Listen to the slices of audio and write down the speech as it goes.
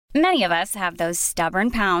Many of us have those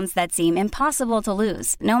stubborn pounds that seem impossible to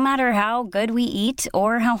lose, no matter how good we eat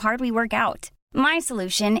or how hard we work out. My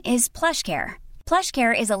solution is PlushCare.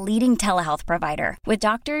 PlushCare is a leading telehealth provider with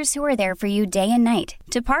doctors who are there for you day and night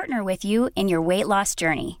to partner with you in your weight loss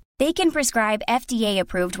journey. They can prescribe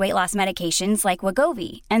FDA-approved weight loss medications like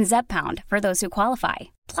Wegovy and Zepbound for those who qualify.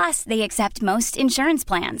 Plus, they accept most insurance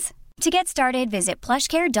plans. To get started, visit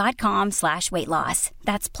plushcare.com/weightloss.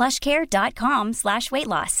 That's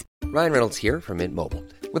plushcare.com/weightloss. Ryan Reynolds here from Mint Mobile.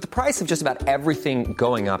 With the price of just about everything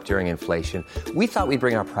going up during inflation, we thought we'd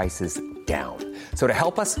bring our prices down. So to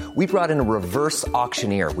help us, we brought in a reverse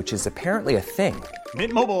auctioneer, which is apparently a thing.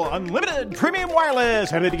 Mint Mobile Unlimited Premium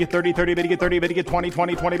Wireless. How to get 30, 30, bit to get 30, bit to get 20,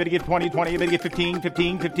 20, 20, bit to get 20, 20, bit to get 15,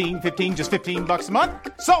 15, 15, 15, just $15 a month?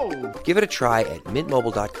 Sold! Give it a try at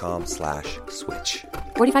mintmobile.com/switch.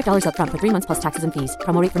 $45 up front for 3 months plus taxes and fees.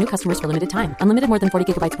 Promo rate for new customers for limited time. Unlimited more than 40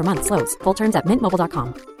 gigabytes per month. Slows full terms at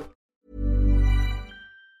mintmobile.com.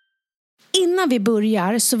 Innan vi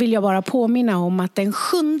börjar så vill jag bara påminna om att den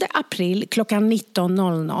 7 april klockan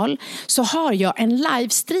 19.00 så har jag en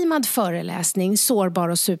livestreamad föreläsning, Sårbar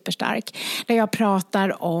och superstark, där jag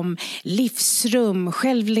pratar om livsrum,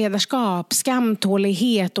 självledarskap,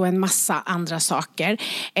 skamtålighet och en massa andra saker.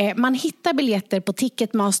 Man hittar biljetter på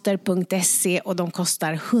ticketmaster.se och de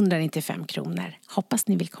kostar 195 kronor. Hoppas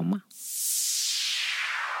ni vill komma.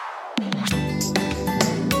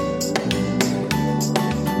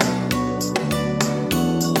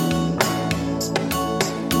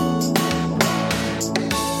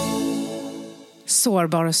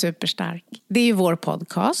 Sårbar och superstark. Det är ju vår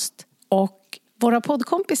podcast. Och våra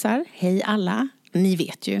poddkompisar, hej alla, ni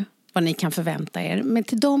vet ju vad ni kan förvänta er. Men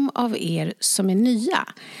till de av er som är nya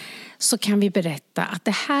så kan vi berätta att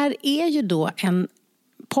det här är ju då en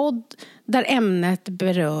podd där ämnet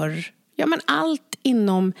berör allt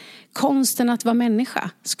inom konsten att vara människa,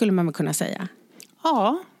 skulle man väl kunna säga.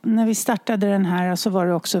 Ja, när vi startade den här så var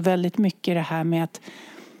det också väldigt mycket det här med att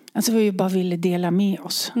vi bara ville dela med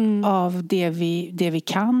oss av det vi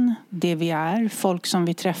kan, det vi är, folk som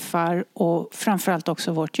vi träffar och framförallt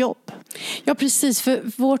också vårt jobb. Ja, precis. För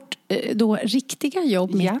vårt då riktiga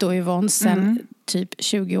jobb, mitt och Yvonne, sen typ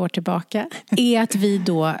 20 år tillbaka, är att vi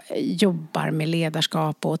då jobbar med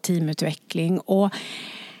ledarskap och teamutveckling. Och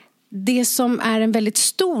det som är en väldigt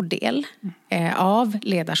stor del av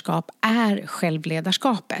ledarskap är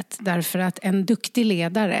självledarskapet. Därför att en duktig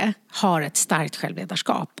ledare har ett starkt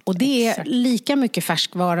självledarskap. Och det är lika mycket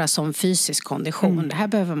färskvara som fysisk kondition. Det här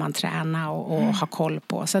behöver man träna och ha koll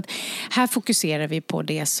på. Så att här fokuserar vi på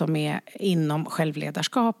det som är inom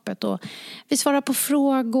självledarskapet. Och vi svarar på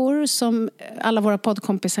frågor som alla våra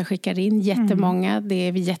poddkompisar skickar in. Jättemånga, det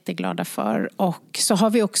är vi jätteglada för. Och så har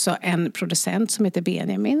vi också en producent som heter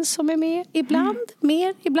Benjamin som är med ibland.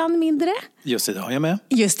 Mer, ibland mindre. Just idag är jag med.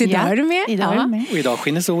 Just idag är du med. Idag är du med. Och idag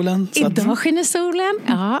skiner solen. Idag skiner solen,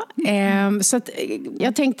 ja. Så att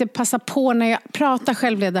jag tänkte passa på när jag pratar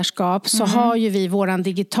självledarskap så har ju vi våran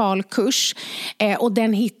digitalkurs. Och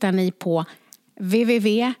den hittar ni på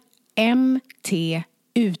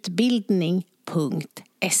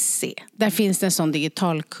www.mtutbildning.se. Där finns det en sån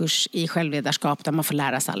digitalkurs i självledarskap där man får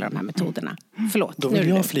lära sig alla de här metoderna. Förlåt. Då vill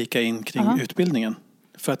jag flika in kring utbildningen.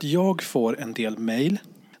 För att jag får en del mejl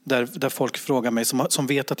där folk frågar mig som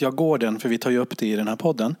vet att jag går den, för vi tar ju upp det i den här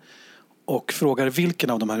podden, och frågar vilken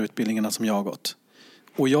av de här utbildningarna som jag har gått.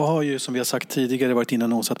 Och jag har ju, som vi har sagt tidigare, varit inne och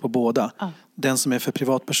nosat på båda. Den som är för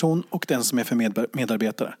privatperson och den som är för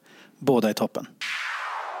medarbetare. Båda är toppen.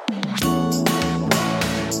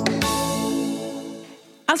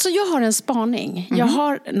 Alltså jag har en spaning.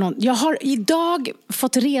 Jag har idag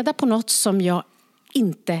fått reda på något som jag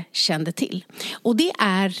inte kände till. Och det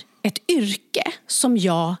är ett yrke som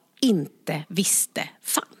jag inte visste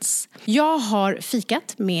fanns. Jag har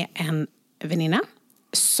fikat med en väninna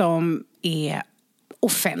som är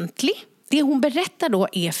offentlig. Det hon berättar då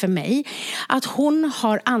är för mig att hon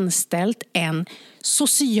har anställt en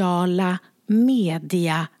sociala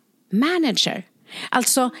media manager.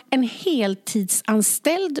 Alltså en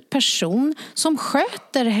heltidsanställd person som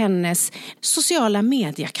sköter hennes sociala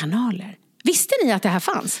mediekanaler. Visste ni att det här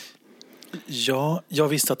fanns? Ja, jag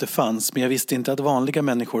visste att det fanns, men jag visste inte att vanliga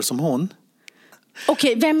människor som hon...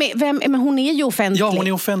 Okej, men hon är ju offentlig. Ja, hon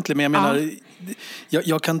är offentlig, men jag menar...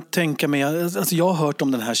 Jag kan tänka mig... Alltså jag har hört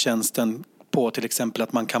om den här tjänsten på till exempel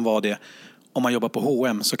att man kan vara det... Om man jobbar på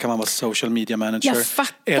H&M så kan man vara social media manager. Jag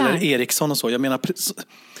fattar. Eller Ericsson och så. Jag menar...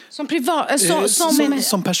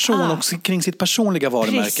 Som person och kring sitt personliga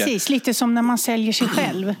varumärke. Precis, lite som när man säljer sig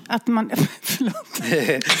själv. Att man... Förlåt.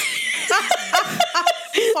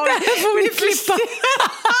 Det här får vi klippa.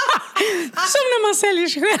 Som när man säljer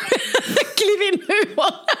sig själv. Kliv in nu.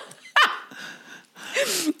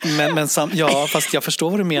 Ja, fast jag förstår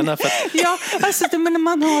vad du menar. För att... Ja, alltså men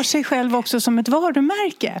man har sig själv också som ett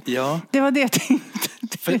varumärke. Ja. Det var det jag tänkte.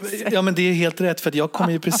 Ja, men det är helt rätt, för att jag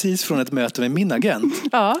kommer ju precis från ett möte med min agent.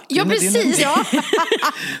 Ja, precis.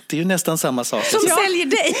 Det är ju nästan samma sak. Som säljer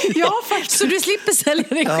dig. Ja, faktiskt. Så du slipper sälja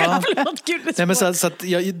dig själv. Nej, men så att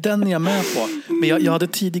den är jag med på. Men jag hade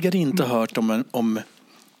tidigare inte hört om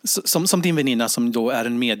som din väninna som då är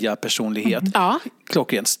en mediapersonlighet. Ja.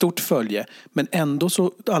 Klockrent, stort följe. Men ändå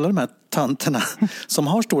så, alla de här tanterna som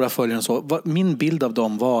har stora följare och så, min bild av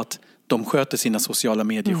dem var att de sköter sina sociala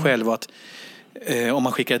medier själv, och att om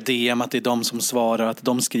man skickar DM att det är de som svarar, att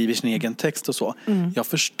de skriver sin egen text och så. Jag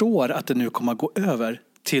förstår att det nu kommer att gå över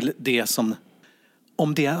till det som,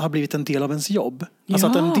 om det har blivit en del av ens jobb. Alltså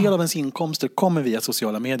att en del av ens inkomster kommer via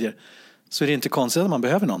sociala medier. Så är det inte konstigt att man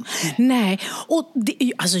behöver någon. Nej, och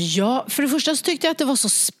för det första så tyckte jag att det var så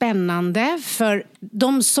spännande för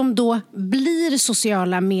de som då blir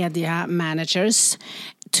sociala media managers,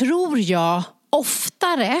 tror jag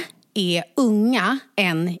oftare är unga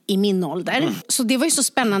än i min ålder. Så det var ju så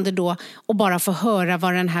spännande då att bara få höra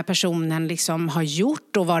vad den här personen liksom har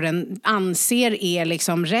gjort och vad den anser är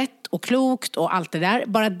liksom rätt och klokt och allt det där.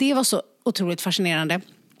 Bara det var så otroligt fascinerande.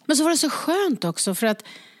 Men så var det så skönt också, för att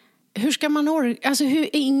hur ska man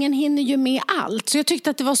ingen hinner ju med allt. Så jag tyckte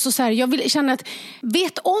att det var så här, jag vill känna att,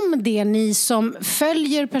 vet om det ni som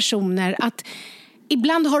följer personer, att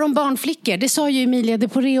ibland har de barnflickor. Det sa ju Emilia de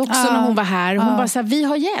Poré också när hon var här. Hon bara så här, vi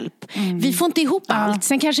har hjälp. Vi får inte ihop allt.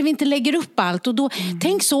 Sen kanske vi inte lägger upp allt. Och då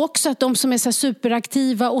tänk så också att de som är så här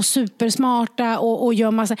superaktiva och supersmarta och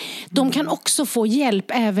gör massa, de kan också få hjälp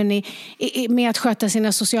även med att sköta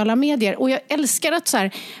sina sociala medier. Och jag älskar att så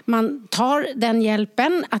här, man tar den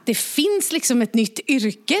hjälpen, att det finns liksom ett nytt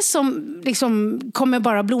yrke som liksom kommer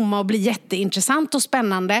bara blomma och bli jätteintressant och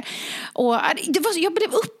spännande. Och jag blev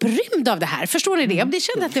upprymd av det här. Förstår ni det? Jag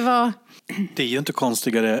kände att det var... Det är ju inte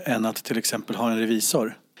konstigare än att till exempel ha en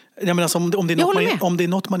revisor. Jag menar, alltså, om det är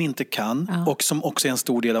något man inte kan och som också är en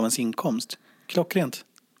stor del av ens inkomst. Klockrent.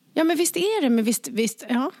 Ja, men visst är det. Men visst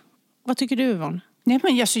ja. Vad tycker du, Yvonne? Nej,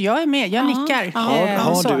 men alltså, jag är med. Jag nickar.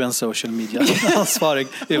 Har du en social media ansvarig,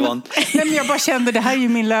 Yvonne? Nej, men jag bara kände, det här är ju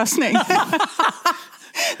min lösning.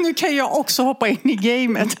 Nu kan jag också hoppa in i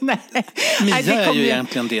gamet. Mia är ju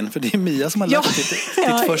egentligen din, för det är Mia som har lagt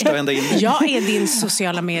ditt första och enda inlägg. Jag är din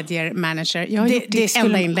sociala medier manager. Jag har gjort ditt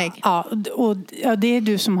enda inlägg. Ja, det är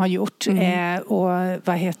du som har gjort. Och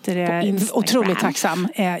vad heter det? Otroligt tacksam.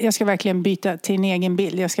 Jag ska verkligen byta till en egen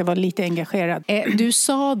bild. Jag ska vara lite engagerad. Du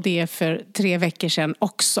sa det för 3 veckor sedan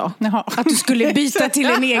också. Jaha. Att du skulle byta till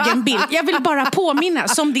en egen bild. Jag vill bara påminna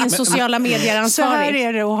som din sociala medieransvarig. Så här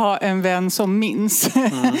är det att ha en vän som minns.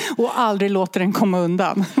 Och aldrig låter den komma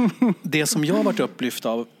undan. Det som jag har varit upplyft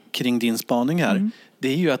av kring din spaning här, det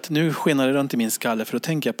är ju att nu skenar det runt i min skalle, för att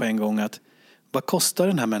tänka på en gång att vad kostar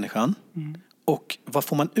den här människan och vad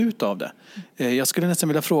får man ut av det? Jag skulle nästan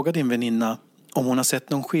vilja fråga din väninna om hon har sett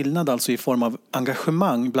någon skillnad, alltså i form av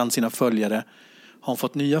engagemang bland sina följare. Har hon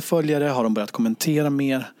fått nya följare? Har de börjat kommentera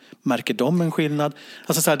mer? Märker de en skillnad?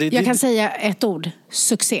 Alltså så här, jag kan säga ett ord.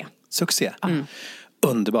 Succé. Succé.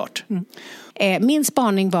 Underbart. Min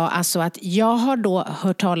spaning var alltså att jag har då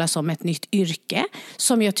hört talas om ett nytt yrke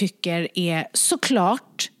som jag tycker är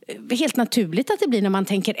såklart helt naturligt att det blir när man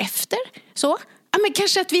tänker efter. Så, ja, men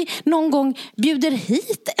kanske att vi någon gång bjuder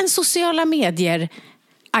hit en sociala medier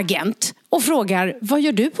agent och frågar, vad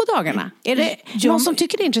gör du på dagarna? Är det någon som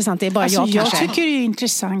tycker det är intressant? Det är bara jag kanske. Jag tycker det är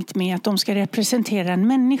intressant med att de ska representera en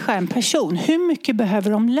människa, en person. Hur mycket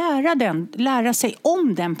behöver de lära sig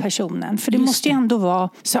om den personen? För det måste ju ändå vara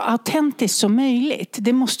så autentiskt som möjligt.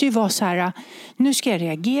 Det måste ju vara så här, nu ska jag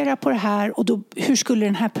reagera på det här och då, hur skulle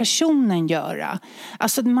den här personen göra?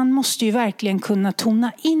 Alltså man måste ju verkligen kunna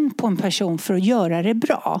tona in på en person för att göra det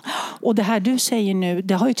bra. Och det här du säger nu,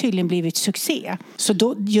 det har ju tydligen blivit succé. Så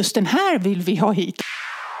då, just den här vill vi ha hit.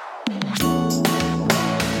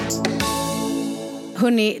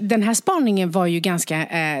 Hörrni, den här spaningen var ju ganska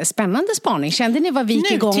spännande spaning. Kände ni vad vi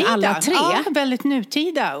gick igång alla 3? Ja, väldigt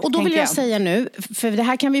nutida. Och då vill jag säga nu, för det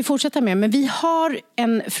här kan vi fortsätta med, men vi har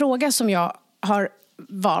en fråga som jag har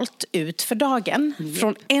valt ut för dagen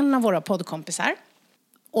från en av våra poddkompisar.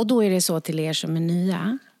 Och då är det så till er som är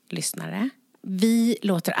nya lyssnare. Vi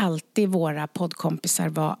låter alltid våra poddkompisar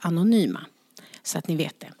vara anonyma. Så att ni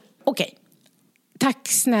vet det. Okej. Tack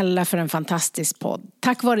snälla för en fantastisk podd.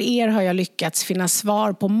 Tack vare er har jag lyckats finna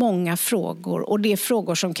svar på många frågor. Och det är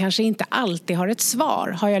frågor som kanske inte alltid har ett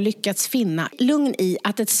svar. Har jag lyckats finna lugn i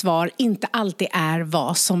att ett svar inte alltid är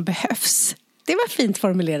vad som behövs. Det var fint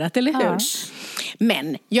formulerat, eller hur? Ja.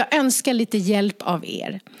 Men jag önskar lite hjälp av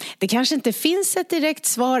er. Det kanske inte finns ett direkt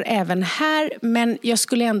svar även här, men jag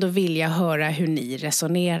skulle ändå vilja höra hur ni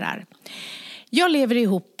resonerar. Jag lever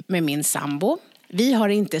ihop med min sambo. Vi har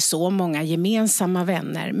inte så många gemensamma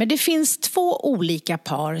vänner, men det finns 2 olika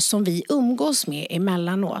par som vi umgås med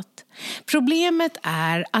emellanåt. Problemet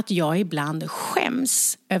är att jag ibland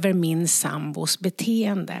skäms över min sambos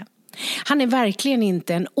beteende. Han är verkligen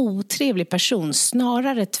inte en otrevlig person,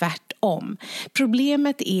 snarare tvärtom.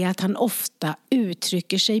 Problemet är att han ofta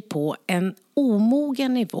uttrycker sig på en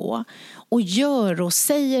omogen nivå och gör och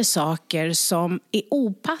säger saker som är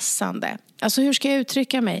opassande. Alltså hur ska jag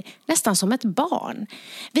uttrycka mig? Nästan som ett barn.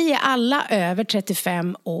 Vi är alla över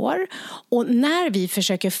 35 år och när vi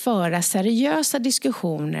försöker föra seriösa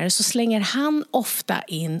diskussioner så slänger han ofta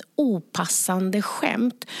in opassande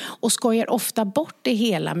skämt och skojar ofta bort det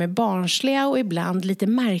hela med barnsliga och ibland lite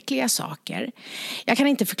märkliga saker. Jag kan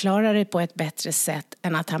inte förklara det på ett bättre sätt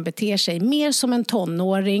än att han beter sig mer som en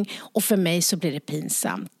tonåring och för mig så blir det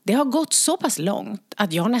pinsamt. Det har gått så pass långt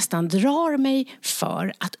att jag nästan drar mig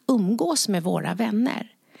för att umgås med våra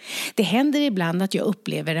vänner. Det händer ibland att jag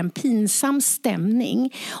upplever en pinsam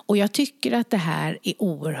stämning och jag tycker att det här är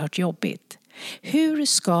oerhört jobbigt. Hur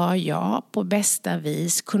ska jag på bästa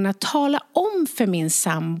vis kunna tala om för min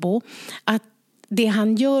sambo att det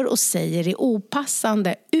han gör och säger är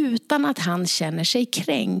opassande utan att han känner sig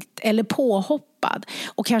kränkt eller påhoppad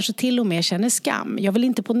och kanske till och med känner skam? Jag vill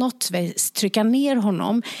inte på något vis trycka ner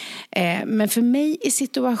honom, men för mig är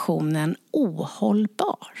situationen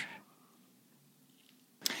ohållbar.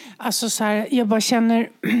 Alltså så här, jag bara känner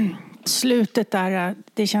slutet där,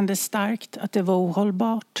 det kändes starkt att det var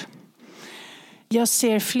ohållbart. Jag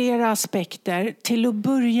ser flera aspekter. Till att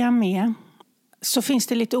börja med så finns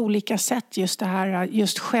det lite olika sätt just det här,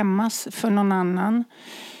 just skämmas för någon annan.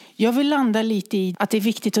 Jag vill landa lite i att det är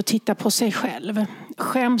viktigt att titta på sig själv.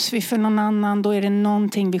 Skäms vi för någon annan, då är det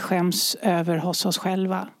någonting vi skäms över hos oss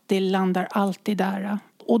själva. Det landar alltid där.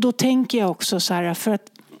 Och då tänker jag också så här,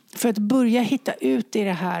 för att börja hitta ut i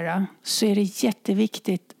det här så är det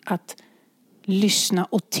jätteviktigt att lyssna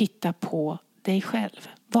och titta på dig själv.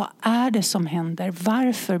 Vad är det som händer?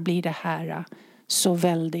 Varför blir det här så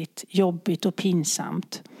väldigt jobbigt och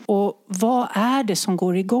pinsamt? Och vad är det som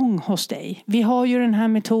går igång hos dig? Vi har ju den här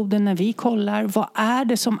metoden när vi kollar. Vad är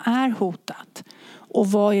det som är hotat?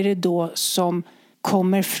 Och vad är det då som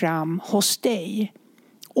kommer fram hos dig?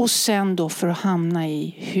 Och sen då för att hamna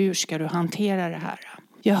i hur ska du hantera det här?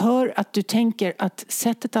 Jag hör att du tänker att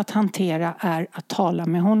sättet att hantera är att tala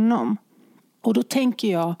med honom. Och då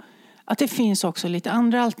tänker jag att det finns också lite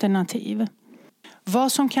andra alternativ.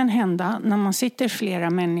 Vad som kan hända när man sitter flera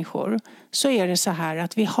människor så är det så här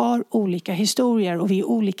att vi har olika historier och vi är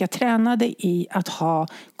olika tränade i att ha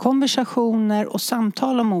konversationer och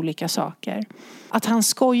samtal om olika saker. Att han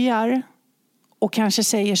skojar och kanske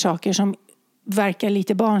säger saker som verkar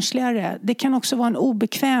lite barnsligare, det kan också vara en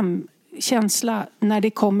obekväm känsla när det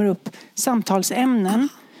kommer upp samtalsämnen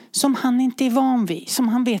som han inte är van vid, som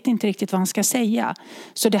han vet inte riktigt vad han ska säga.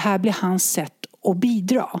 Så det här blir hans sätt att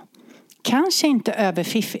bidra. Kanske inte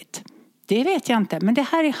överfiffigt, det vet jag inte, men det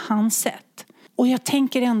här är hans sätt. Och jag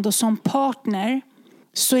tänker ändå som partner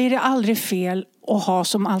så är det aldrig fel att ha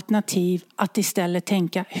som alternativ att istället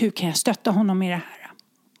tänka, hur kan jag stötta honom i det här?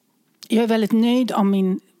 Jag är väldigt nöjd av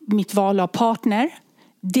mitt val av partner.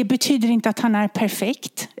 Det betyder inte att han är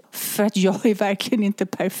perfekt, för att jag är verkligen inte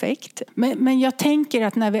perfekt. Men jag tänker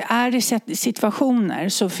att när vi är i situationer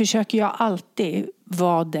så försöker jag alltid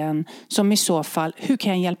vara den som i så fall, hur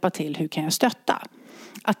kan jag hjälpa till, hur kan jag stötta?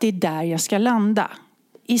 Att det är där jag ska landa.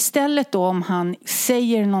 Istället då om han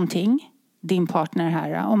säger någonting, din partner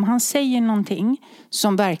här, om han säger någonting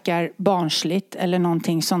som verkar barnsligt eller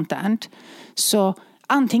någonting sånt där, så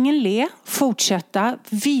antingen le, fortsätta,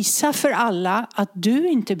 visa för alla att du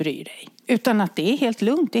inte bryr dig. Utan att det är helt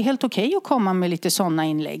lugnt, det är helt okej att komma med lite sådana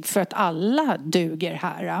inlägg för att alla duger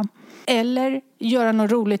här. Eller göra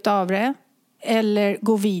något roligt av det. Eller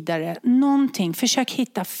gå vidare. Någonting, försök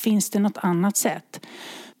hitta, finns det något annat sätt?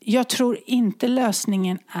 Jag tror inte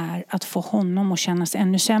lösningen är att få honom att känna sig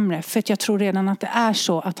ännu sämre. För att jag tror redan att det är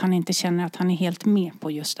så att han inte känner att han är helt med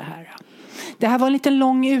på just det här. Det här var en lite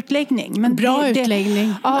lång utläggning. Men bra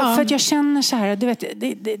utläggning. Ja, för att jag känner så här, du vet,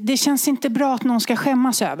 det känns inte bra att någon ska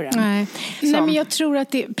skämmas över det. Nej, men jag tror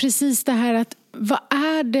att det är precis det här att vad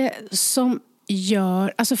är det som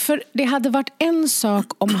gör, alltså för det hade varit en sak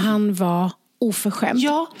om han var oförskämd.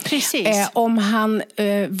 Ja, precis. Om han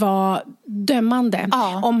var dömande.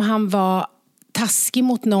 Ja. Om han var taskig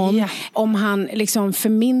mot någon, om han liksom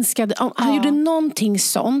förminskade, om han gjorde någonting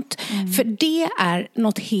sånt. För det är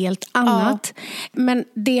något helt annat. Men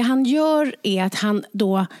det han gör är att han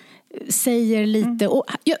då säger lite, och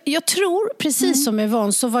jag tror precis som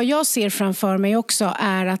Yvonne, så vad jag ser framför mig också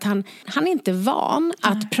är att han är inte van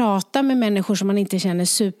att prata med människor som man inte känner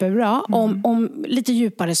superbra om lite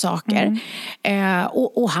djupare saker.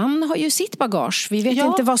 Och han har ju sitt bagage. Vi vet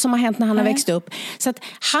inte vad som har hänt när han har växt upp. Så att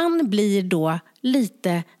han blir då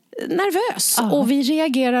lite nervös och vi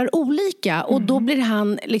reagerar olika och då blir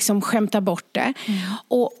han liksom skämta bort det.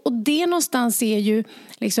 Och det någonstans är ju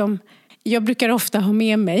liksom, jag brukar ofta ha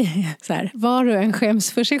med mig så här, var och en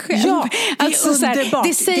skäms för sig själv. Ja, det är alltså, så här,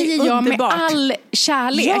 det säger jag med all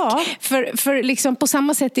kärlek. Ja. För liksom, på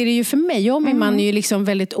samma sätt är det ju för mig. Jag och min man är ju liksom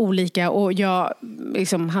väldigt olika och jag,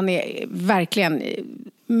 liksom, han är verkligen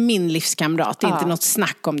min livskamrat. Det är inte något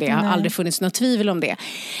snack om det. Jag har aldrig funnits något tvivel om det.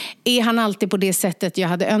 Är han alltid på det sättet jag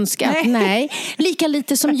hade önskat? Nej. Lika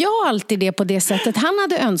lite som jag alltid är på det sättet han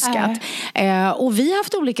hade önskat. Och vi har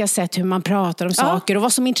haft olika sätt hur man pratar om saker och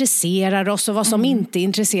vad som intresserar oss och vad som inte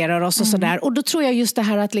intresserar oss och sådär. Och då tror jag just det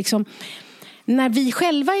här att liksom, när vi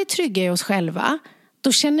själva är trygga i oss själva,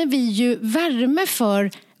 då känner vi ju värme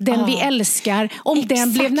för den vi älskar, om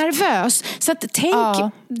den blev nervös. Så att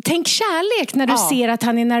tänk kärlek när du ser att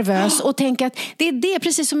han är nervös och tänk att det är det,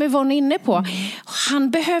 precis som Yvonne är inne på.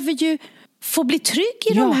 Han behöver ju få bli trygg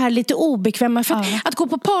i de här lite obekväma. För att gå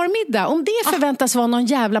på parmiddag, om det förväntas vara någon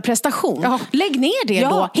jävla prestation, lägg ner det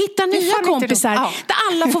då. Hitta nya kompisar där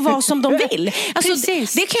alla får vara som de vill. Alltså,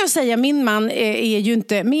 det kan jag säga, min man är ju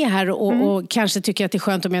inte med här och kanske tycker att det är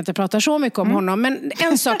skönt om jag inte pratar så mycket om honom. Men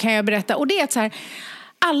en sak kan jag berätta, och det är att så här,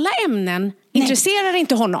 alla ämnen intresserar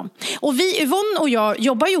inte honom. Och Yvonne och jag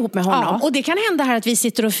jobbar ju ihop med honom. Och det kan hända här att vi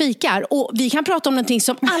sitter och fikar. Och vi kan prata om någonting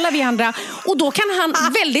som alla vi andra. Och då kan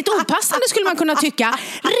han, väldigt opassande skulle man kunna tycka,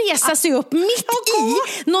 resa sig upp mitt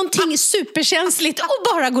i någonting superkänsligt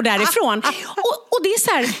och bara gå därifrån. Och det är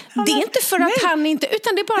så här, det är inte för att han inte,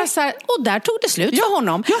 utan det är bara så här, och där tog det slut för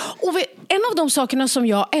honom. Och en av de sakerna som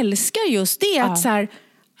jag älskar just, det är att så här,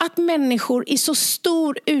 att människor i så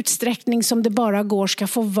stor utsträckning som det bara går ska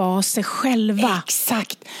få vara sig själva.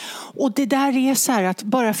 Exakt. Och det där är så här att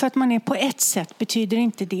bara för att man är på ett sätt betyder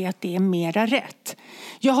inte det att det är mera rätt.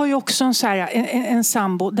 Jag har ju också en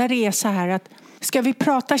sambo där det är så här att ska vi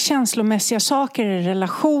prata känslomässiga saker i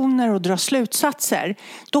relationer och dra slutsatser,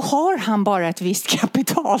 då har han bara ett visst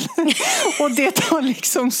kapital. Och det tar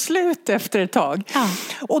liksom slut efter ett tag.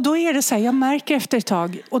 Och då är det så här, jag märker efter ett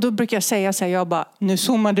tag, och då brukar jag säga så här, jag bara, nu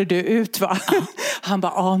zoomade du ut va? Han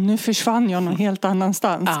bara, nu försvann jag någon helt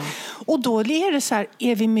annanstans. Och då är det så här,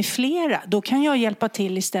 är vi med flera, då kan jag hjälpa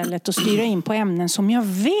till istället och styra in på ämnen som jag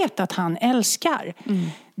vet att han älskar.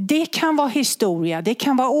 Det kan vara historia, det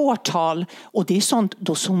kan vara årtal, och det är sånt,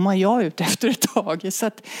 då zoomar jag ut efter ett tag. Så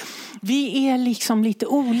att vi är liksom lite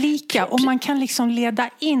olika, och man kan liksom leda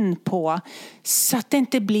in på, så att det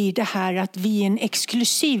inte blir det här att vi är en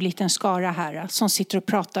exklusiv liten skara här som sitter och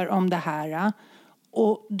pratar om det här,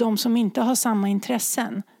 och de som inte har samma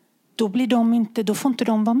intressen, då får inte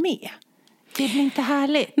de vara med. Det blir inte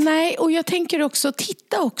härligt. Nej, och jag tänker också,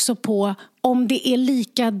 titta också på om det är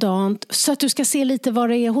likadant, så att du ska se lite vad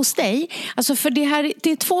det är hos dig. Alltså för det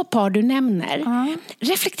är 2 par du nämner.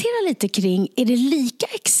 Reflektera lite kring, är det lika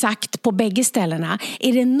exakt på bägge ställena?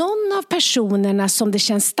 Är det någon av personerna som det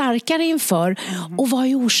känns starkare inför? Och vad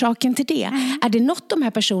är orsaken till det? Är det något de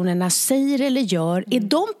här personerna säger eller gör? Är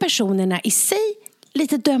de personerna i sig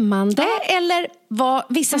lite dömande, eller vad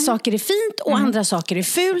vissa saker är fint och andra saker är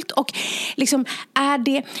fult, och liksom är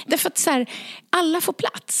det därför att så här, alla får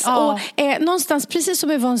plats och någonstans, precis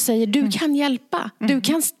som Yvonne säger, du kan hjälpa, du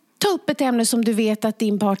kan ta upp ett ämne som du vet att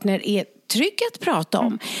din partner är trygg att prata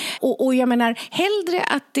om. Och jag menar, hellre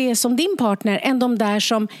att det är som din partner än de där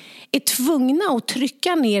som är tvungna att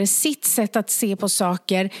trycka ner sitt sätt att se på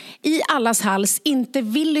saker i allas hals, inte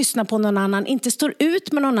vill lyssna på någon annan, inte står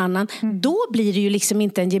ut med någon annan. Då blir det ju liksom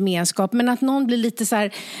inte en gemenskap, men att någon blir lite så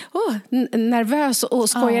här nervös och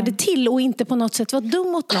skojade till och inte på något sätt var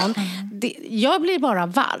dum mot någon. Jag blir bara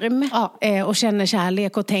varm och känner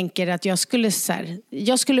kärlek och tänker att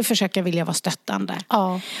jag skulle försöka vilja vara stöttande.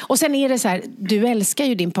 Och sen är det så här, du älskar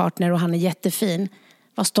ju din partner och han är jättefin.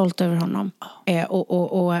 Var stolt över honom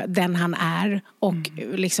och den han är, och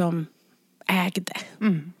liksom äg det.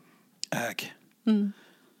 Äg.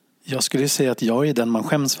 Jag skulle säga att jag är den man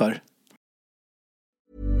skäms för.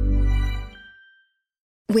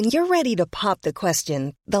 When you're ready to pop the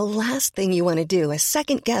question, the last thing you want to do is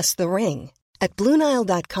second guess the ring. At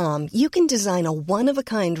BlueNile.com you can design a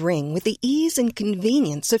one-of-a-kind ring with the ease and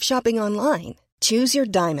convenience of shopping online. Choose your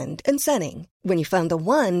diamond and setting. When you find the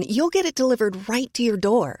one, you'll get it delivered right to your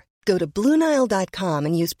door. Go to BlueNile.com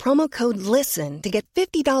and use promo code LISTEN to get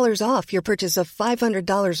 $50 off your purchase of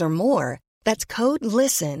 $500 or more. That's code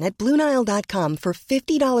LISTEN at BlueNile.com for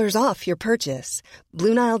 $50 off your purchase.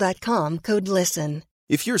 BlueNile.com, code LISTEN.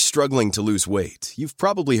 If you're struggling to lose weight, you've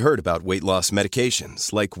probably heard about weight loss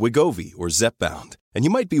medications like Wegovy or Zepbound, and you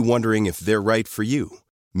might be wondering if they're right for you.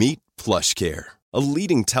 Meet PlushCare, a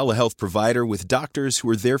leading telehealth provider with doctors who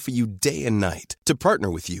are there for you day and night to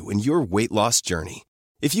partner with you in your weight loss journey.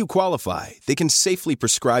 If you qualify, they can safely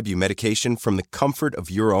prescribe you medication from the comfort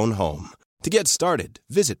of your own home. To get started,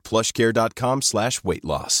 visit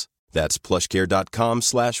plushcare.com/weightloss. That's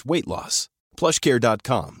plushcare.com/weightloss.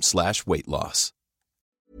 plushcare.com/weightloss.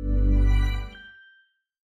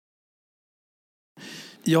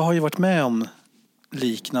 Jag har ju varit med om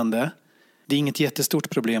liknande. Det är inget jättestort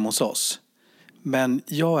problem hos oss. Men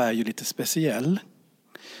jag är ju lite speciell.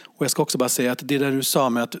 Och jag ska också bara säga att det där du sa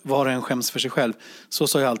med att var och en skäms för sig själv. Så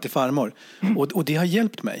sa jag alltid farmor. Och det har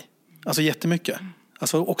hjälpt mig. Alltså jättemycket.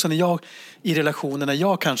 Alltså också när jag i relationer, när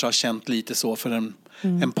jag kanske har känt lite så för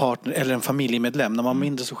en partner eller en familjemedlem. När man var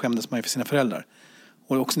mindre så skämdes man ju för sina föräldrar.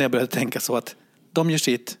 Och också när jag började tänka så att de gör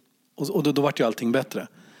sitt. Och då vart ju allting bättre.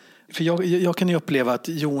 För jag kan ju uppleva att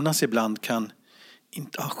Jonas ibland kan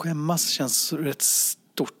inte skämmas, känns rätt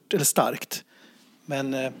stort eller starkt.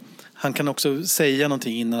 Men han kan också säga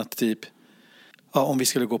någonting innan att typ, om vi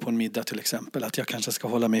skulle gå på en middag till exempel, att jag kanske ska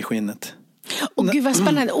hålla mig i skinnet. Och gud vad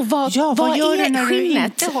spännande. Och vad gör är när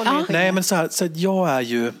skinnet? Du inte håller i skinnet? Nej, men så att jag är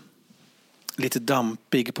ju lite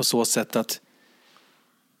dampig på så sätt att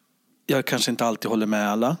jag kanske inte alltid håller med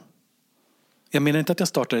alla. Jag menar inte att jag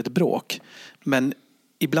startar ett bråk, men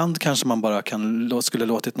ibland kanske man bara skulle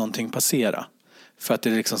låtit någonting passera. För att det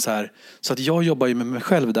är liksom så här, så att jag jobbar ju med mig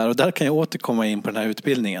själv där, och där kan jag återkomma in på den här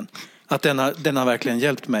utbildningen. Att den har verkligen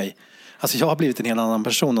hjälpt mig. Alltså jag har blivit en helt annan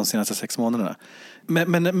person de senaste 6 månaderna.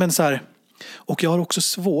 Men så här, och jag har också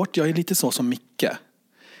svårt, jag är lite så som Micke.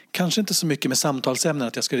 Kanske inte så mycket med samtalsämnen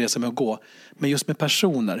att jag ska resa mig och gå, men just med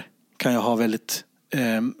personer kan jag ha väldigt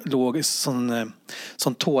låg sån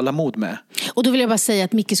tålamod med. Och då vill jag bara säga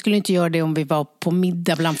att Micke skulle inte göra det om vi var på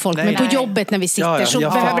middag bland folk. Men på jobbet när vi sitter så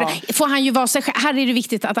får han ju vara sig själv. Här är det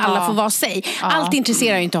viktigt att alla får vara sig. Allt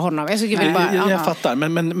intresserar ju inte honom. Jag fattar.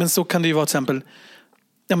 Men så kan det ju vara till exempel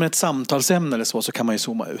ett samtalsämne eller så kan man ju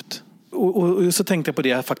zooma ut. Och så tänkte jag på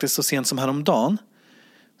det faktiskt så sent som häromdagen.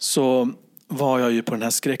 Så var jag ju på den här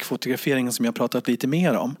skräckfotograferingen som jag pratat lite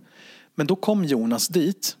mer om. Men då kom Jonas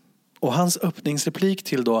dit. Och hans öppningsreplik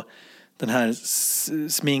till då den här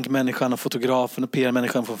sminkmänniskan och fotografen och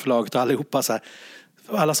PR-människan från förlaget och allihopa så här,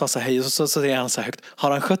 alla sa så här hej, och så säger han så här högt,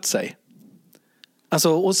 har han skött sig?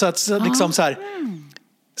 Alltså, och så att liksom så här,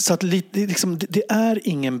 så att liksom, det är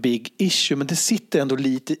ingen big issue, men det sitter ändå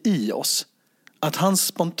lite i oss. Att hans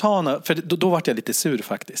spontana, för då var jag lite sur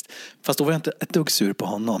faktiskt. Fast då var jag inte ett dugg sur på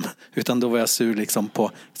honom, utan då var jag sur liksom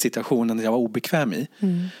på situationen jag var obekväm i.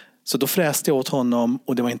 Så då fräste jag åt honom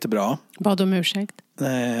och det var inte bra. Bad om ursäkt?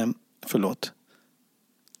 Förlåt.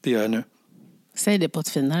 Det gör jag nu. Säg det på ett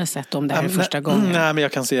finare sätt om det här är första gången. Nej, men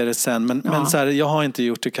jag kan säga det sen. Men så här, jag har inte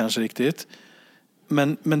gjort det kanske riktigt.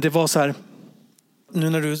 Men det var så här, nu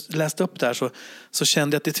när du läste upp det här så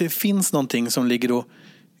kände jag att det finns någonting som ligger och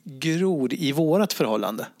gror i vårat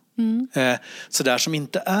förhållande. Så där som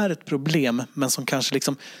inte är ett problem, men som kanske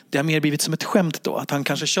liksom, det har mer blivit som ett skämt då. Att han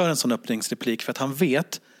kanske kör en sån öppningsreplik för att han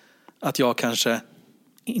vet att jag kanske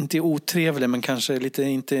inte är otrevlig, men kanske lite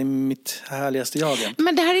inte mitt härligaste jag.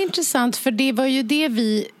 Men det här är intressant, för det var ju det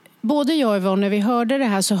vi, både jag och Yvonne, när vi hörde det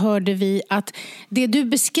här så hörde vi att det du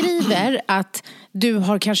beskriver att du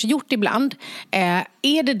har kanske gjort ibland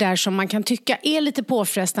är det där som man kan tycka är lite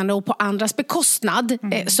påfrestande och på andras bekostnad.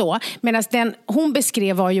 Så. Medan den hon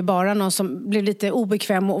beskrev var ju bara någon som blev lite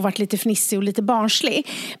obekväm och varit lite fnissig och lite barnslig.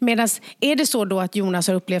 Medan är det så då att Jonas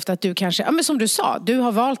har upplevt att du kanske, ja men som du sa, du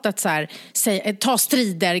har valt att så här, ta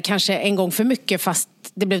strider kanske en gång för mycket fast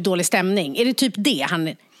det blev dålig stämning. Är det typ det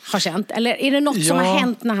han har känt? Eller är det något som har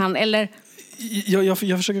hänt när han, eller? Jag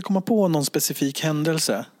försöker komma på någon specifik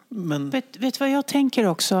händelse. Men... Vet vad jag tänker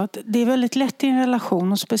också? Att det är väldigt lätt i en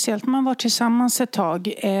relation, och speciellt när man var tillsammans ett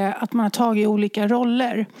tag, att man har tagit olika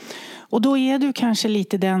roller. Och då är du kanske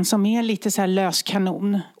lite den som är lite så här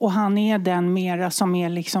löskanon. Och han är den mera som är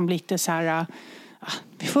liksom lite så här,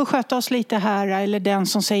 vi får sköta oss lite här. Eller den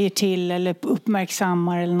som säger till eller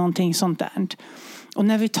uppmärksammar eller någonting sånt där. Och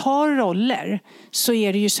när vi tar roller så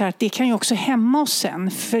är det ju så här att det kan ju också hämma oss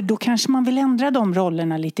sen. För då kanske man vill ändra de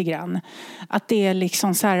rollerna lite grann. Att det är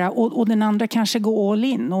liksom så här, och den andra kanske går all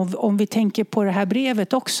in. Och om vi tänker på det här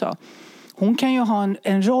brevet också. hon kan ju ha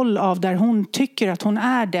en roll av där hon tycker att hon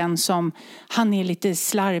är den som, han är lite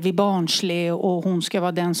slarvig, barnslig och hon ska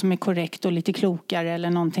vara den som är korrekt och lite klokare eller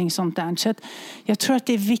någonting sånt där. Så att jag tror att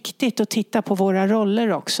det är viktigt att titta på våra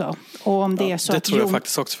roller också. Och om det är så det att tror jag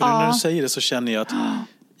faktiskt också, för när du säger det så känner jag att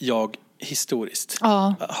jag historiskt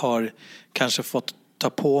har kanske fått ta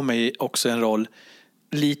på mig också en roll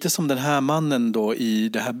lite som den här mannen då i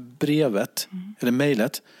det här brevet eller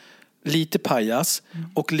mejlet, lite pajas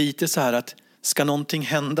och lite så här att ska någonting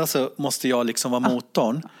hända så måste jag liksom vara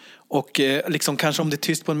motorn och liksom kanske om det är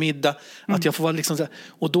tyst på en middag att jag får vara liksom så här,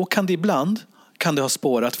 och då kan det ibland ha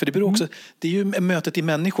spårat, för det beror också, det är ju mötet i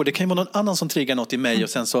människor, det kan ju vara någon annan som triggar något i mig och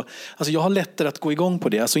sen så, alltså jag har lättare att gå igång på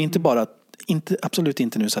det, alltså inte bara absolut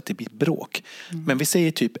inte nu så att det blir bråk. Men vi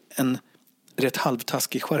säger typ en rätt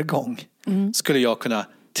halvtaskig jargong skulle jag kunna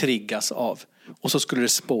triggas av. Och så skulle det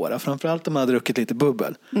spåra. Framförallt om man hade druckit lite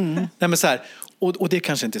bubbel. Nej, men så här, och det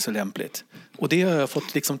kanske inte är så lämpligt. Och det har jag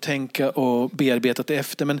fått liksom tänka och bearbetat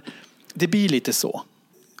efter. Men det blir lite så.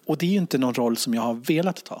 Och det är ju inte någon roll som jag har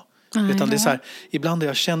velat ta. Utan det är så här, ibland har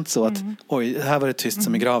jag känt så att oj, här var det tyst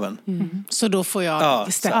som i graven. Så då får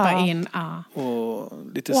jag steppa in. Och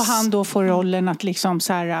han då får rollen att liksom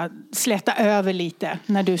så här, släta över lite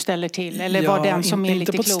när du ställer till. Eller var den som är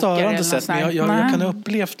lite klokare. Inte på ett störande sätt, men jag kan ha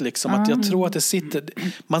upplevt liksom att jag tror att det sitter...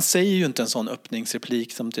 Man säger ju inte en sån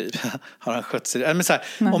öppningsreplik som typ har han skött sig. Men så här,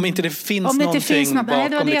 om inte det finns någonting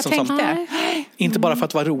bakom liksom som... Inte bara för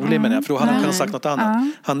att vara rolig med det, för då hade han kunnat sagt något annat.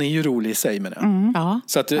 Han är ju rolig i sig med det.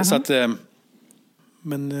 Så att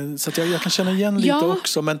jag kan känna igen lite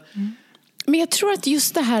också, men jag tror att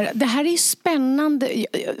just det här är spännande.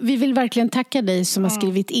 Vi vill verkligen tacka dig som har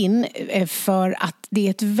skrivit in, för att det är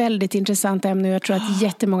ett väldigt intressant ämne och jag tror att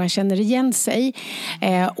jättemånga känner igen sig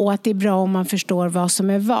och att det är bra om man förstår vad som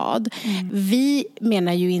är vad. Vi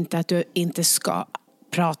menar ju inte att du inte ska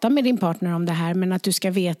prata med din partner om det här, men att du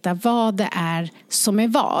ska veta vad det är som är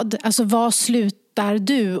vad. Alltså vad slutar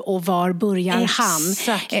du och var börjar han?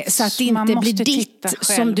 Så att det inte blir ditt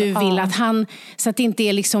som du vill att han, så att det inte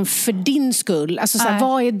är liksom för din skull. Alltså så här,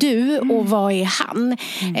 vad är du och vad är han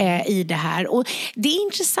i det här? Och det är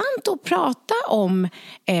intressant att prata om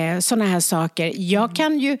såna här saker. Jag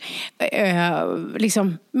kan ju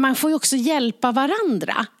liksom, man får ju också hjälpa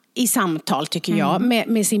varandra i samtal tycker jag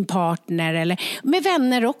med sin partner eller med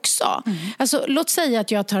vänner också. Alltså, låt säga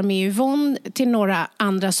att jag tar med Yvonne till några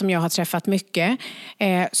andra som jag har träffat mycket,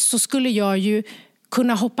 så skulle jag ju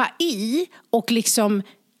kunna hoppa i och liksom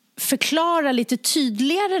förklara lite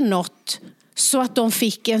tydligare något så att de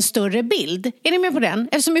fick en större bild. Är ni med på den?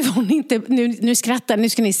 Eftersom Yvonne inte... Nu skrattar, nu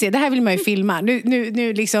ska ni se. Det här vill man ju filma.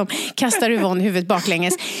 Nu liksom kastar Yvonne huvudet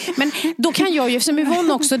baklänges. Men då kan jag ju, eftersom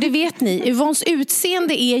Yvonne också, det vet ni, Yvonnes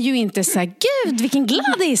utseende är ju inte så här, gud vilken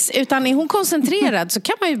gladis, utan är hon koncentrerad så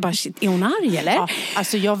kan man ju bara, är hon arg eller? Ja,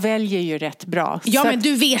 alltså jag väljer ju rätt bra. Ja, men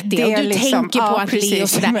du vet det och du liksom, tänker på att le och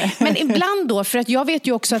sådär. Men ibland då, för att jag vet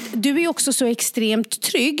ju också att du är också så extremt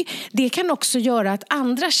trygg, det kan också göra att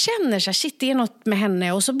andra känner så här, shit, det är något med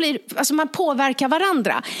henne och så blir, alltså man påverkar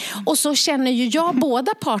varandra och så känner ju jag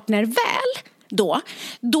båda partner väl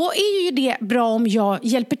då är ju det bra om jag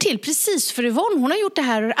hjälper till, precis för Yvonne, hon har gjort det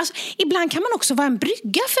här, alltså, ibland kan man också vara en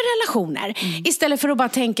brygga för relationer istället för att bara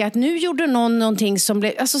tänka att nu gjorde någon någonting som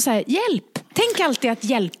blev, alltså så här, hjälp, tänk alltid att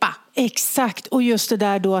hjälpa. Exakt, och just det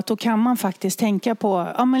där då att då kan man faktiskt tänka på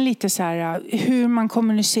men lite så här, hur man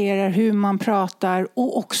kommunicerar, hur man pratar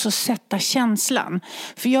och också sätta känslan.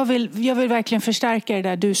 För jag vill verkligen förstärka det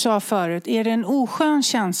där du sa förut. Är det en oskön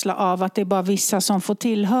känsla av att det är bara vissa som får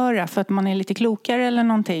tillhöra för att man är lite klokare eller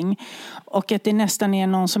någonting och att det nästan är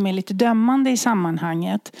någon som är lite dömande i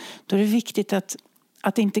sammanhanget, då är det viktigt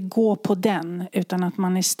att inte gå på den, utan att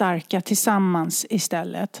man är starka tillsammans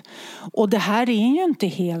istället. Och det här är ju inte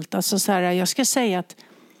helt, alltså så här, jag ska säga att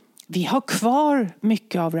vi har kvar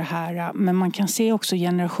mycket av det här, men man kan se också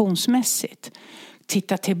generationsmässigt.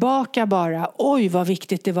 Titta tillbaka bara, oj vad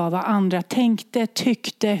viktigt det var vad andra tänkte,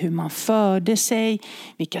 tyckte, hur man förde sig,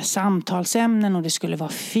 vilka samtalsämnen och det skulle vara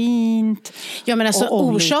fint. Ja, men alltså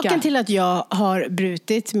orsaken till att jag har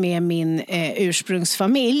brutit med min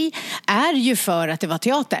ursprungsfamilj är ju för att det var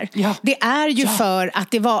teater. Ja. Det är ju för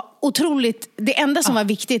att det var otroligt, det enda som var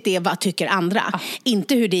viktigt är vad tycker andra,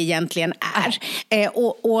 inte hur det egentligen är.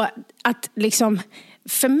 Och att liksom...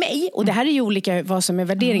 För mig, och det här är ju olika vad som är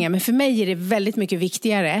värderingar, men för mig är det väldigt mycket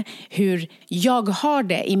viktigare hur jag har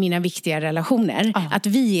det i mina viktiga relationer. Att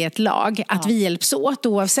vi är ett lag, att vi hjälps åt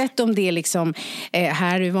oavsett om det är liksom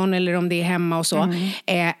här Yvonne eller om det är hemma och så.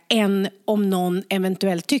 Än om någon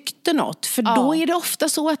eventuellt tyckte något. För då är det ofta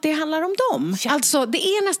så att det handlar om dem. Alltså det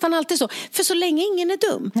är nästan alltid så. För så länge ingen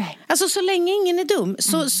är dum. Nej. Alltså så länge ingen är dum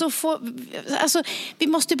så får... Alltså, vi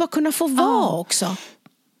måste ju bara kunna få vara också.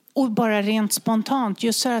 Och bara rent spontant,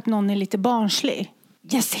 just så att någon är lite barnslig.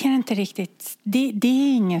 Jag ser inte riktigt. Det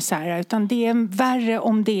är inget så här, utan det är värre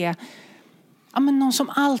om det är någon som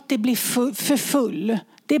alltid blir för full.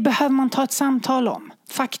 Det behöver man ta ett samtal om,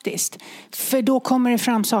 faktiskt. För då kommer det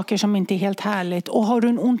fram saker som inte är helt härligt. Och har du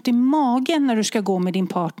en ont i magen när du ska gå med din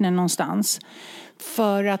partner någonstans?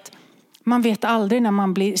 För att man vet aldrig när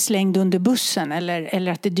man blir slängd under bussen.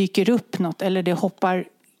 Eller att det dyker upp något. Eller det hoppar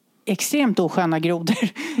extremt osköna grodor.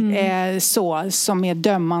 Som är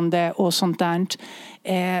dömande och sånt där.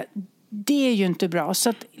 Det är ju inte bra. Så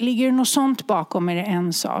att, ligger det något sånt bakom är det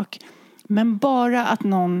en sak. Men bara att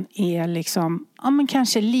någon är liksom,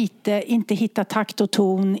 kanske lite, inte hittar takt och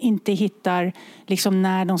ton, inte hittar liksom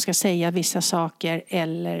när de ska säga vissa saker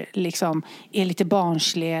eller liksom är lite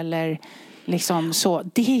barnslig eller liksom så.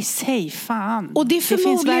 Det är sig fan. Och det är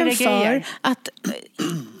förmodligen det för att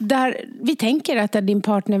där vi tänker att där din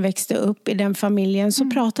partner växte upp i den familjen så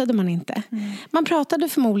pratade man inte. Man pratade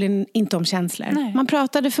förmodligen inte om känslor. Nej. Man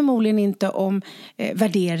pratade förmodligen inte om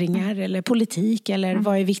värderingar eller politik eller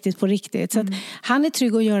vad är viktigt på riktigt. Så att han är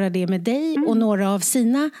trygg att göra det med dig och några av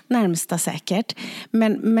sina närmsta säkert.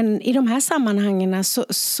 Men i de här sammanhangen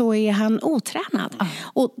så är han otränad.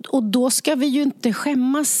 Och då ska vi ju inte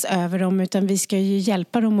skämmas över dem utan vi ska ju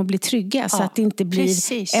hjälpa dem att bli trygga så att det inte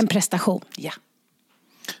blir en prestation. Ja.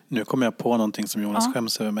 Nu kommer jag på någonting som Jonas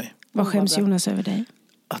skäms över mig. Vad skäms Jonas över dig?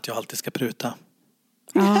 Att jag alltid ska pruta.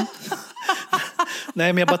 Ja.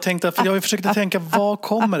 Nej, men jag bara tänkte, för jag försökte tänka, var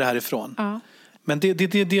kommer det här ifrån? Ja. Men det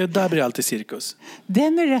där blir alltid cirkus.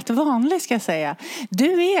 Den är rätt vanlig, ska jag säga.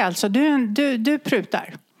 Du är alltså, du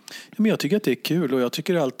prutar. Ja, men jag tycker att det är kul och jag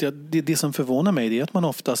tycker alltid att det som förvånar mig är att man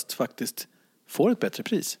oftast faktiskt får ett bättre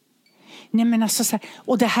pris. Nej, men alltså så här,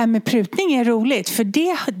 och det här med prutning är roligt för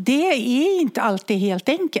det är inte alltid helt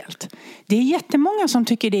enkelt. Det är jättemånga som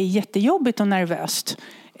tycker det är jättejobbigt och nervöst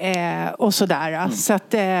och sådär. Så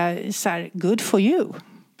att så här, good for you.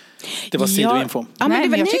 Det var sidoinfo. Ja,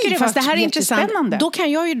 men jag tycker det fast det här är intressant. intressant. Då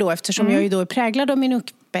kan jag ju då, eftersom jag ju då är präglad av min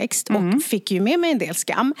uppväxt och fick ju med mig en del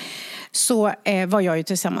skam, så var jag ju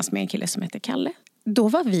tillsammans med en kille som heter Kalle. Då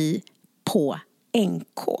var vi på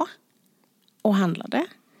NK och handlade.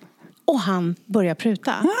 Och han började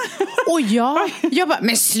pruta. Och jag bara,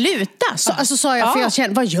 men sluta! Så sa jag, för jag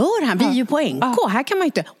kände, vad gör han? Vi är ju på NK, här kan man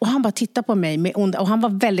inte. Och han bara tittade på mig med onda, och han var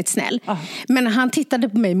väldigt snäll. Men han tittade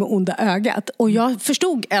på mig med onda ögat. Och jag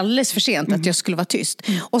förstod alldeles för sent att jag skulle vara tyst.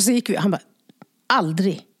 Och så gick vi, han bara,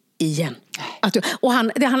 aldrig igen. Och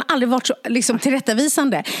han aldrig varit så liksom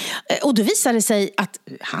tillrättavisande. Och då visade det sig att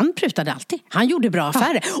han prutade alltid. Han gjorde bra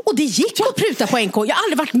affärer. Och det gick att pruta på NK. Jag har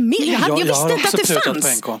aldrig varit med. Jag visste inte att det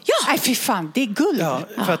fanns. På NK. Ja, nej, fy fan, det är guld. Ja,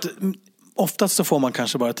 för att oftast så får man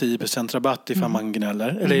kanske bara 10% rabatt ifall man gnäller.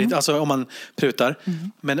 Eller alltså om man prutar.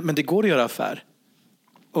 Men det går att göra affär.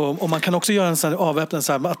 Och man kan också göra en sån här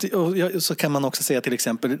avväpnande så kan man också säga till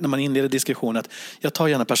exempel när man inleder diskussion att jag tar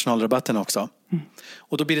gärna personalrabatten också.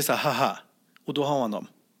 Och då blir det så här, haha. Och då har man dem.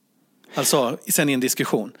 Alltså sen i en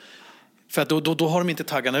diskussion. För att då har de inte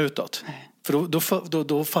taggarna utåt. För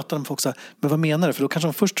då fattar de också, men vad menar du? För då kanske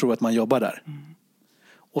de först tror att man jobbar där.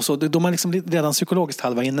 Och så då är man liksom redan psykologiskt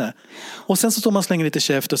halva inne. Och sen så står man slänger lite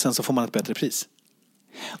käft och sen så får man ett bättre pris.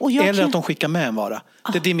 Eller att de skickar med en vara.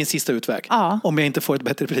 Det är min sista utväg. Om jag inte får ett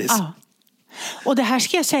bättre pris. Och det här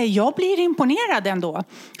ska jag säga, jag blir imponerad ändå.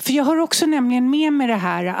 För jag har också nämligen med mig det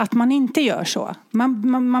här att man inte gör så.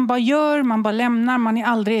 Man bara gör, man bara lämnar. Man är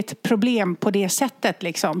aldrig ett problem på det sättet.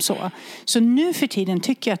 Liksom så. Så nu för tiden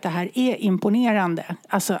tycker jag att det här är imponerande.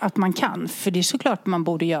 Alltså att man kan. För det är såklart man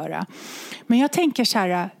borde göra. Men jag tänker så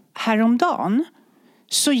här, häromdagen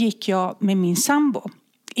så gick jag med min sambo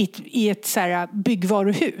i ett så här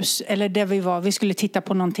byggvaruhus. Eller där vi skulle titta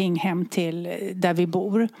på någonting hem till där vi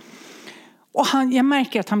bor. Och jag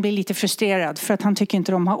märker att han blir lite frustrerad för att han tycker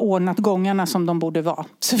inte de har ordnat gångarna som de borde vara.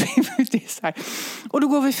 Så det är så här. Och då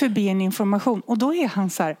går vi förbi en information och då är han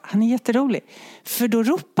så här, han är jätterolig. För då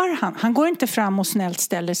ropar han går inte fram och snällt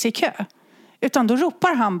ställer sig i kö. Utan då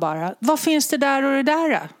ropar han bara, vad finns det där och det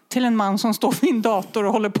där? Till en man som står vid en dator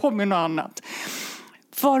och håller på med något annat.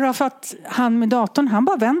 För att han med datorn, han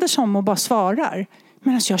bara vänder sig om och bara svarar.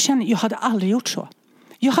 Men alltså jag hade aldrig gjort så.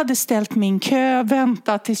 Jag hade ställt min kö,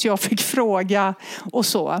 väntat tills jag fick fråga och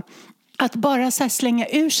så. Att bara så här slänga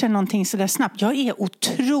ur sig någonting så där snabbt. Jag är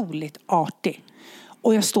otroligt artig.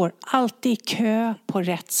 Och jag står alltid i kö på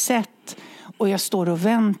rätt sätt. Och jag står och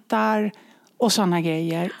väntar och sådana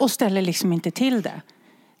grejer. Och ställer liksom inte till det.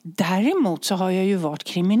 Däremot så har jag ju varit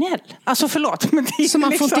kriminell. Alltså förlåt. Men det så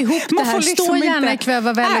man får inte ihop det här. Stå gärna ikväll,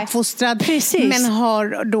 var väl uppfostrad. Precis. Men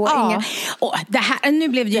har då ingen... det här, nu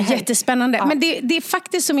blev det ju jättespännande. Ja. Men det är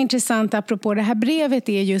faktiskt som intressant apropå det här brevet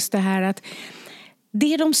är just det här att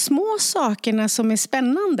det är de små sakerna som är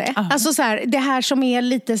spännande. Alltså så här, det här som är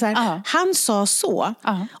lite så här, han sa så.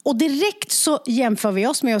 Och direkt så jämför vi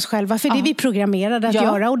oss med oss själva. För det är vi programmerade att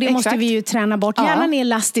göra. Och det måste vi ju träna bort. Hjärnan är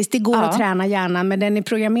elastisk, det går att träna hjärnan. Men den är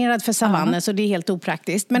programmerad för savannen, så det är helt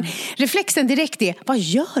opraktiskt. Men reflexen direkt är, vad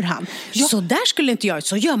gör han? Så där skulle inte jag,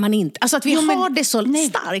 så gör man inte. Alltså att vi har det så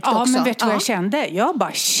starkt också. Ja, men vet du vad jag kände? Jag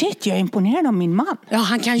bara, shit, jag är imponerad av min man. Ja,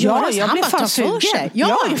 han kan göra så. Han bara tar för sig.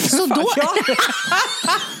 Ja, så då...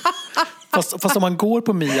 Fast om man går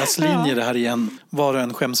på Mias linje det här igen, var och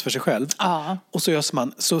en skäms för sig själv. Och så gör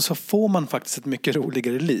man, så får man faktiskt ett mycket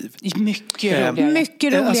roligare liv. Mycket roligare.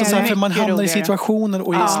 Mycket roligare. Alltså så här, för man hamnar i situationer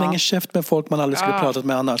och slänger käft med folk man aldrig skulle pratat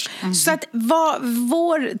med annars. Så att vad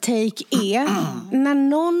vår take är, när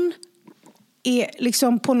någon är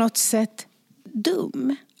liksom på något sätt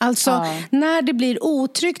dum. Alltså när det blir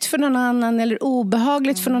otryggt för någon annan eller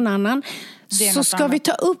obehagligt för någon annan, så ska vi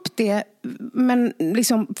ta upp det, men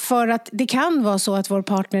liksom för att det kan vara så att vår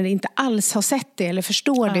partner inte alls har sett det eller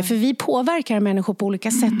förstår det, för vi påverkar människor på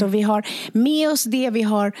olika sätt och vi har med oss det vi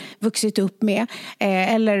har vuxit upp med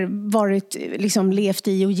eller varit liksom levt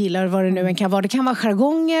i och gillar vad det nu än kan vara. Det kan vara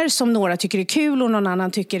jargonger som några tycker är kul och någon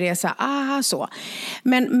annan tycker det är så så.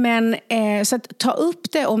 Men så att ta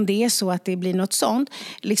upp det om det är så att det blir något sånt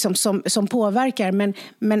liksom som påverkar,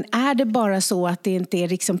 men är det bara så att det inte är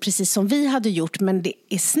liksom precis som vi hade gjort, men det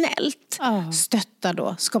är snällt. Stötta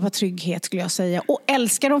då, skapa trygghet skulle jag säga, och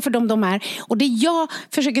älska dem för dem de är. Och det jag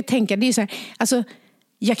försöker tänka, det är så här, alltså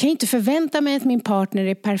jag kan inte förvänta mig att min partner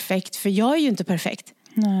är perfekt, för jag är ju inte perfekt.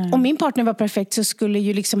 Nej. Om min partner var perfekt så skulle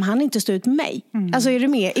ju liksom han inte stå ut med mig. Alltså är du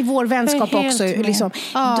med? I vår vänskap också liksom,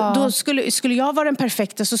 då skulle jag vara den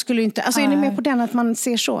perfekta, så skulle inte, alltså är ni med på den, att man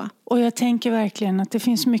ser så? Och jag tänker verkligen att det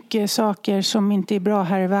finns mycket saker som inte är bra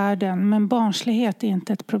här i världen, men barnslighet är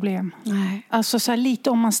inte ett problem. Nej. Alltså så här, lite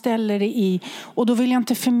om man ställer det i, och då vill jag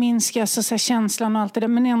inte förminska så här, känslan och allt det där,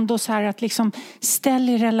 men ändå så här att liksom ställ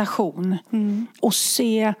i relation och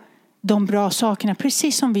se de bra sakerna,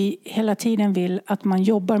 precis som vi hela tiden vill att man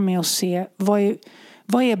jobbar med att se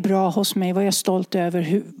vad är bra hos mig, vad är jag stolt över,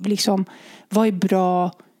 hur, liksom, vad är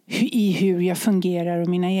bra i hur jag fungerar och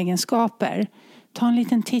mina egenskaper. Ta en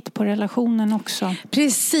liten titt på relationen också.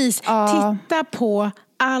 Precis, titta på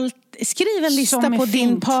allt. Skriv en lista på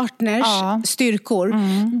din partners styrkor.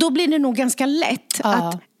 Då blir det nog ganska lätt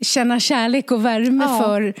att känna kärlek och värme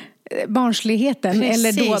för barnsligheten. Precis.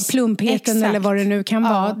 Eller då plumpheten eller vad det nu kan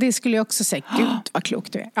vara. Det skulle jag också säga. Gud vad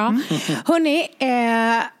klokt du är. Hörrni,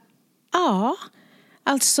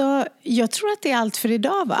 alltså jag tror att det är allt för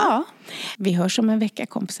idag, va? Vi hörs om en vecka,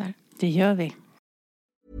 kompisar. Det gör vi.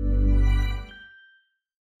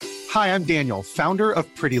 Hi, I'm Daniel, founder of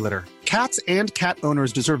Pretty Litter. Cats and cat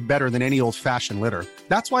owners deserve better than any old-fashioned litter.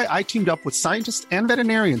 That's why I teamed up with scientists and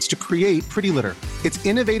veterinarians to create Pretty Litter. Its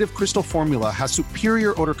innovative crystal formula has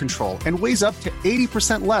superior odor control and weighs up to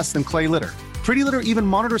 80% less than clay litter. Pretty Litter even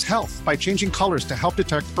monitors health by changing colors to help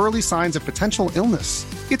detect early signs of potential illness.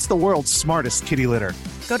 It's the world's smartest kitty litter.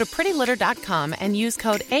 Go to prettylitter.com and use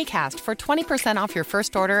code ACAST for 20% off your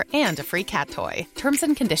first order and a free cat toy. Terms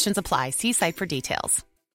and conditions apply. See site for details.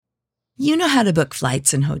 You know how to book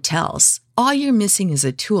flights and hotels. All you're missing is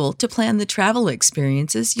a tool to plan the travel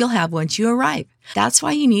experiences you'll have once you arrive. That's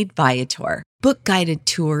why you need Viator. Book guided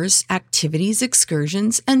tours, activities,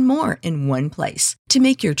 excursions, and more in one place to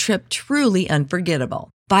make your trip truly unforgettable.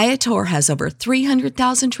 Viator has over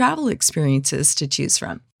 300,000 travel experiences to choose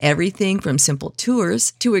from. Everything from simple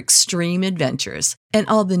tours to extreme adventures and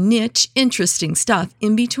all the niche, interesting stuff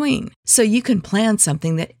in between. So you can plan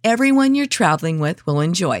something that everyone you're traveling with will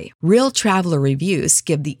enjoy. Real traveler reviews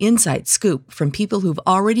give the inside scoop from people who've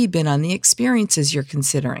already been on the experiences you're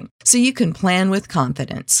considering. So you can plan with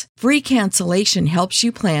confidence. Free cancellation helps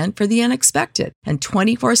you plan for the unexpected. And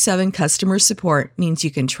 24/7 customer support means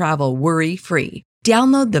you can travel worry-free.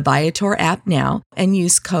 Download the Viator app now and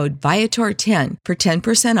use code Viator10 for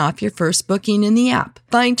 10% off your first booking in the app.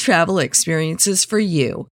 Find travel experiences for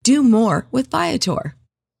you. Do more with Viator.